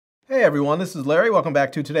Hey everyone, this is Larry. Welcome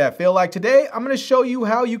back to Today I Feel Like. Today I'm going to show you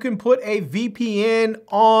how you can put a VPN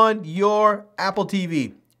on your Apple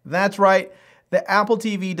TV. That's right, the Apple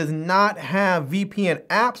TV does not have VPN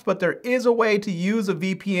apps, but there is a way to use a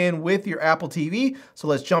VPN with your Apple TV. So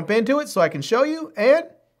let's jump into it so I can show you, and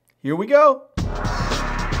here we go.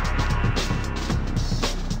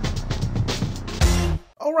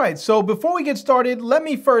 All right, so before we get started, let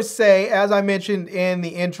me first say, as I mentioned in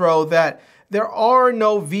the intro, that there are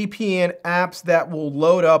no VPN apps that will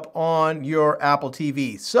load up on your Apple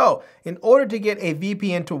TV. So in order to get a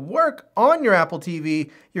VPN to work on your Apple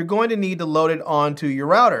TV, you're going to need to load it onto your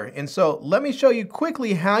router. And so let me show you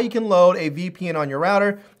quickly how you can load a VPN on your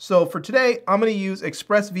router. So for today, I'm going to use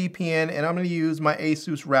ExpressVPN and I'm going to use my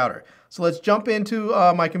ASUS router. So let's jump into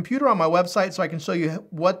my computer on my website so I can show you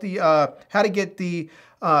what how to get the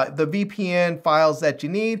VPN files that you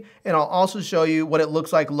need, and I'll also show you what it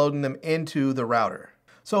looks like loading them into the router.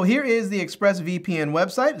 So here is the ExpressVPN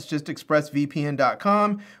website. It's just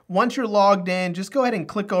expressvpn.com. Once you're logged in, just go ahead and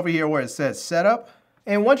click over here where it says Setup.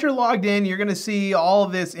 And once you're logged in, you're going to see all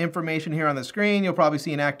of this information here on the screen. You'll probably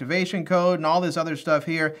see an activation code and all this other stuff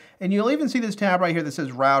here. And you'll even see this tab right here that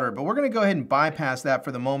says Router. But we're going to go ahead and bypass that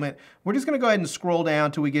for the moment. We're just going to go ahead and scroll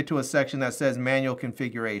down till we get to a section that says Manual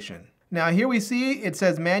Configuration. Now here we see it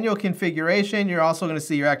says Manual Configuration. You're also going to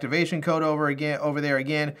see your activation code over there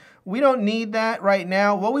again. We don't need that right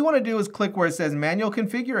now. What we want to do is click where it says Manual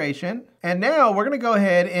Configuration. And now we're going to go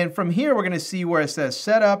ahead and from here we're going to see where it says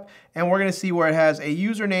Setup, and we're going to see where it has a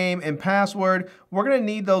username and password. We're going to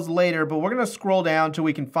need those later, but we're going to scroll down till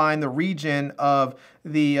we can find the region of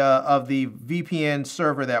the VPN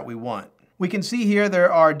server that we want. We can see here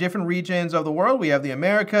there are different regions of the world. We have the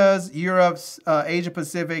Americas, Europe, Asia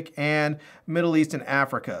Pacific, and Middle East and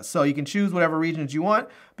Africa. So you can choose whatever regions you want.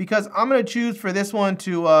 Because I'm going to choose for this one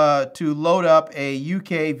to load up a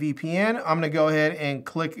UK VPN, I'm going to go ahead and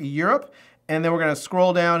click Europe. And then we're going to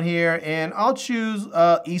scroll down here and I'll choose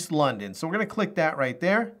East London. So we're going to click that right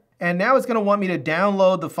there. And now it's going to want me to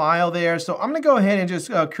download the file there. So I'm going to go ahead and just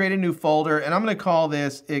create a new folder, and I'm going to call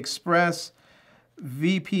this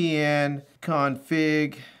ExpressVPN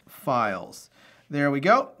config files. There we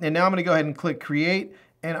go. And now I'm going to go ahead and click create,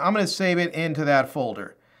 and I'm going to save it into that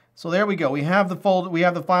folder. So there we go. We have the folder. We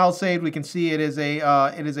have the file saved. We can see it is a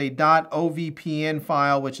 .ovpn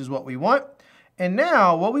file, which is what we want. And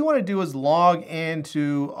now what we want to do is log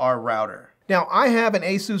into our router. Now I have an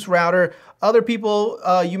ASUS router. Other people,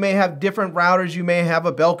 you may have different routers. You may have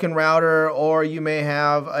a Belkin router, or you may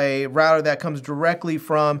have a router that comes directly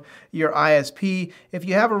from your ISP. If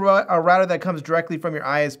you have a router that comes directly from your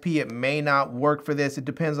ISP, it may not work for this. It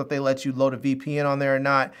depends if they let you load a VPN on there or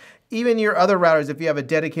not. Even your other routers, if you have a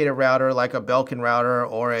dedicated router like a Belkin router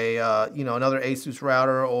or a another ASUS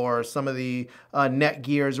router or some of the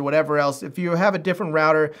Netgears or whatever else, if you have a different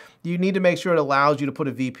router, you need to make sure it allows you to put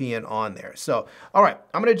a VPN on there. So, all right,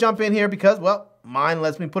 I'm going to jump in here because, well, mine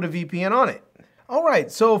lets me put a VPN on it. All right,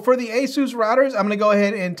 so for the ASUS routers, I'm going to go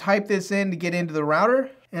ahead and type this in to get into the router.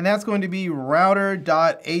 And that's going to be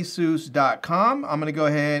router.asus.com. I'm going to go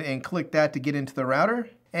ahead and click that to get into the router.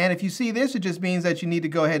 And if you see this, it just means that you need to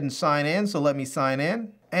go ahead and sign in. So let me sign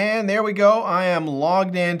in. And there we go. I am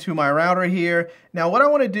logged into my router here. Now what I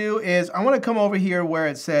want to do is I want to come over here where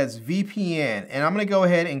it says VPN. And I'm going to go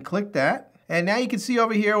ahead and click that. And now you can see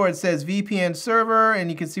over here where it says VPN server. And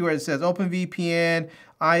you can see where it says OpenVPN,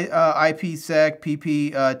 IPsec,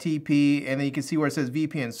 TP, and then you can see where it says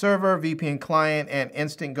VPN server, VPN client, and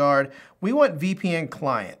Instant Guard. We want VPN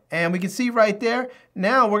client, and we can see right there.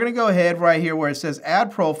 Now we're going to go ahead right here where it says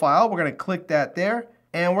add profile. We're going to click that there,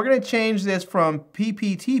 and we're going to change this from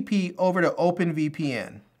PPTP over to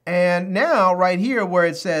OpenVPN. And now right here where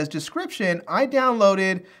it says description, I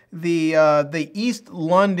downloaded the East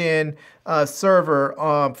London server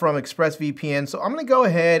from ExpressVPN. So I'm going to go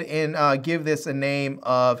ahead and give this a name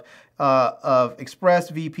of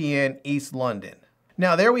ExpressVPN East London.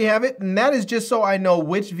 Now there we have it, and that is just so I know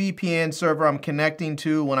which VPN server I'm connecting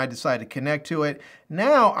to when I decide to connect to it.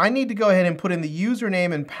 Now I need to go ahead and put in the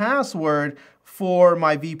username and password for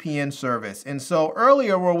my VPN service. And so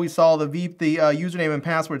earlier where we saw the username and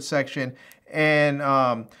password section and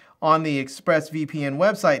on the ExpressVPN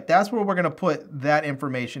website, that's where we're going to put that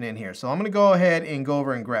information in here. So I'm going to go ahead and go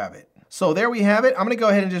over and grab it. So there we have it. I'm going to go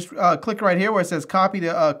ahead and just click right here where it says copy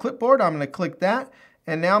to clipboard. I'm going to click that.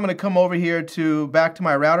 And now I'm going to come over here back to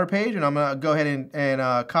my router page, and I'm going to go ahead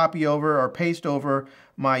and copy over or paste over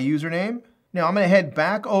my username. Now I'm going to head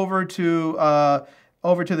back over to the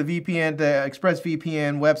VPN, the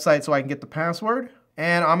ExpressVPN website, so I can get the password.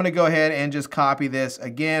 And I'm going to go ahead and just copy this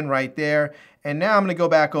again right there. And now I'm going to go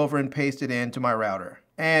back over and paste it into my router.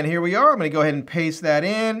 And here we are. I'm going to go ahead and paste that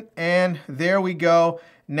in, and there we go.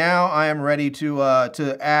 Now I am ready to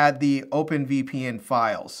add the Open VPN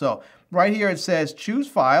files. So right here it says choose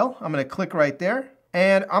file. I'm going to click right there.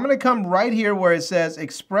 And I'm going to come right here where it says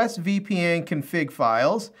ExpressVPN config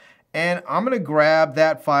files. And I'm going to grab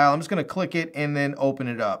that file. I'm just going to click it and then open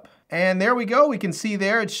it up. And there we go. We can see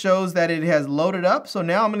there it shows that it has loaded up. So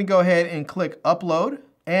now I'm going to go ahead and click upload.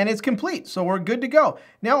 And it's complete. So we're good to go.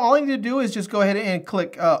 Now all I need to do is just go ahead and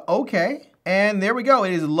click OK. And there we go.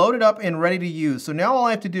 It is loaded up and ready to use. So now all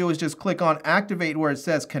I have to do is just click on activate where it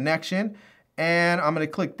says connection. And I'm going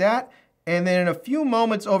to click that. And then in a few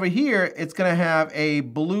moments over here, it's going to have a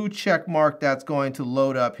blue check mark that's going to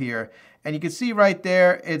load up here. And you can see right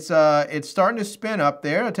there, it's starting to spin up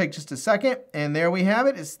there. It'll take just a second. And there we have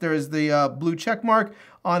it. There's the blue check mark.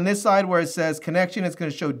 On this side where it says connection, it's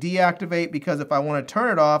going to show deactivate, because if I want to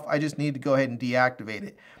turn it off, I just need to go ahead and deactivate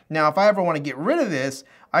it. Now, if I ever want to get rid of this,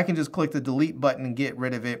 I can just click the delete button and get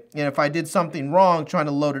rid of it. And if I did something wrong trying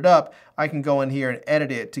to load it up, I can go in here and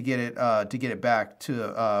edit it to get it back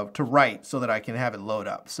to right so that I can have it load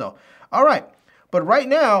up. So, all right. But right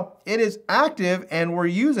now, it is active and we're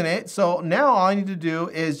using it. So now all I need to do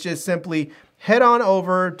is just simply head on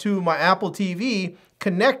over to my Apple TV,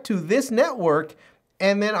 connect to this network,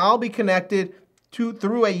 and then I'll be connected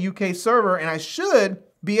through a UK server, and I should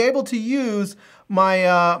be able to use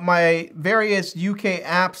my my various UK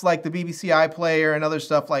apps like the BBC iPlayer and other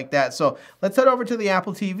stuff like that. So let's head over to the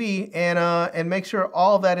Apple TV and make sure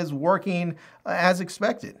all of that is working as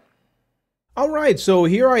expected. All right, so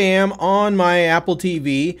here I am on my Apple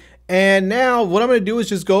TV, and now what I'm going to do is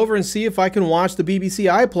just go over and see if I can watch the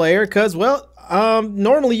BBC iPlayer, because, well,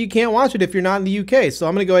 normally you can't watch it if you're not in the UK. So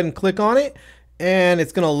I'm going to go ahead and click on it. And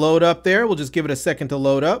it's going to load up there. We'll just give it a second to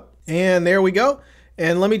load up. And there we go.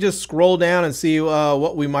 And let me just scroll down and see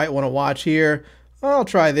what we might want to watch here. I'll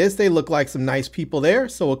try this. They look like some nice people there.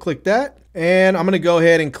 So we'll click that. And I'm going to go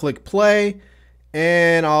ahead and click play.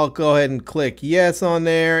 And I'll go ahead and click yes on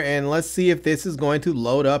there. And let's see if this is going to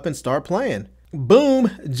load up and start playing. Boom.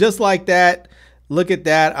 Just like that. Look at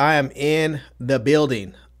that. I am in the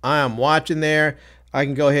building. I am watching there. I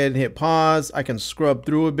can go ahead and hit pause. I can scrub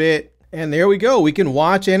through a bit. And there we go. We can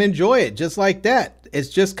watch and enjoy it just like that. It's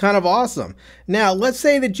just kind of awesome. Now, let's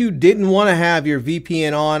say that you didn't want to have your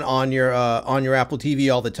VPN on your Apple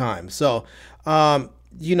TV all the time. So,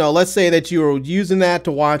 you know, let's say that you were using that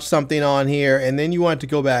to watch something on here, and then you want to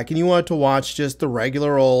go back and you want to watch just the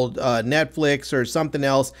regular old Netflix or something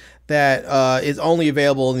else that is only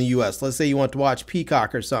available in the US. Let's say you want to watch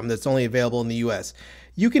Peacock or something that's only available in the US.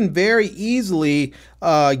 You can very easily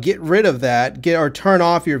get rid of that, or turn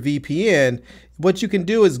off your VPN. What you can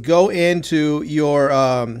do is go into your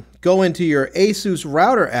ASUS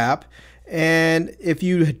router app, and if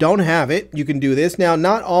you don't have it, you can do this. Now,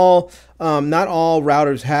 not all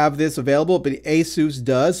routers have this available, but ASUS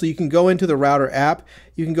does. So you can go into the router app,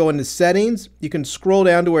 you can go into settings, you can scroll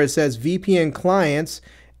down to where it says VPN clients,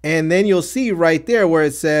 and then you'll see right there where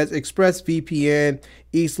it says ExpressVPN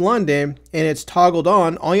East London, and it's toggled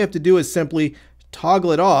on. All you have to do is simply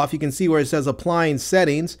toggle it off. You can see where it says applying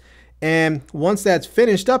settings, and once that's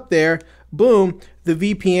finished up there, boom, the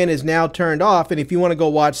VPN is now turned off. And if you want to go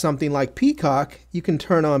watch something like Peacock, you can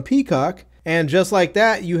turn on Peacock, and just like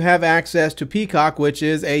that, you have access to Peacock, which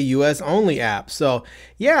is a US only app. So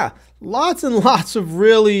yeah, lots and lots of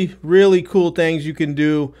really, really cool things you can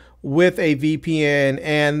do with a VPN,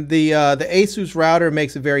 and the ASUS router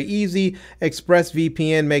makes it very easy.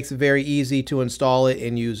 ExpressVPN makes it very easy to install it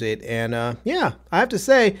and use it. And yeah, I have to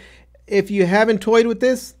say, if you haven't toyed with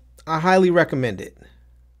this, I highly recommend it.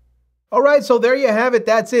 All right, so there you have it.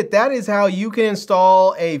 That's it. That is how you can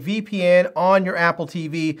install a VPN on your Apple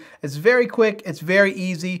TV. It's very quick. It's very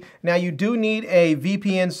easy. Now, you do need a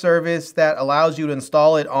VPN service that allows you to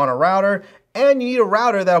install it on a router, and you need a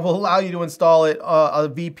router that will allow you to install it, a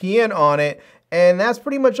VPN on it. And that's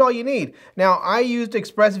pretty much all you need. Now, I used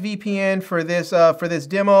ExpressVPN for this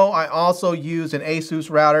demo. I also used an ASUS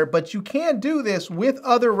router, but you can do this with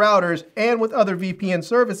other routers and with other VPN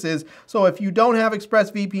services. So if you don't have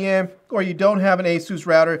ExpressVPN or you don't have an ASUS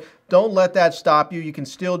router, don't let that stop you. You can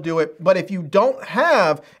still do it. But if you don't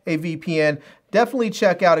have a VPN, definitely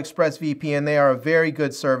check out ExpressVPN. They are a very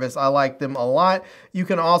good service. I like them a lot. You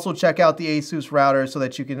can also check out the ASUS router so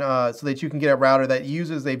that you can get a router that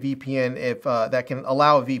uses a VPN if that can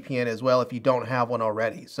allow a VPN as well if you don't have one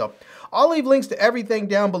already. So I'll leave links to everything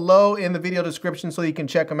down below in the video description so you can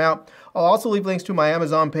check them out. I'll also leave links to my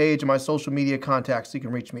Amazon page and my social media contacts so you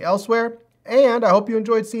can reach me elsewhere. And I hope you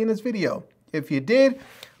enjoyed seeing this video. If you did,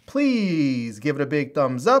 please give it a big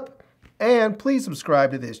thumbs up and please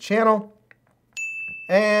subscribe to this channel.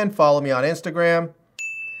 and follow me on Instagram.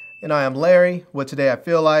 And I am Larry with Today I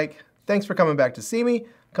Feel Like. Thanks for coming back to see me.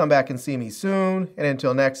 Come back and see me soon. And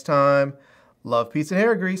until next time, love, peace, and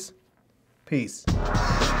hair grease. Peace.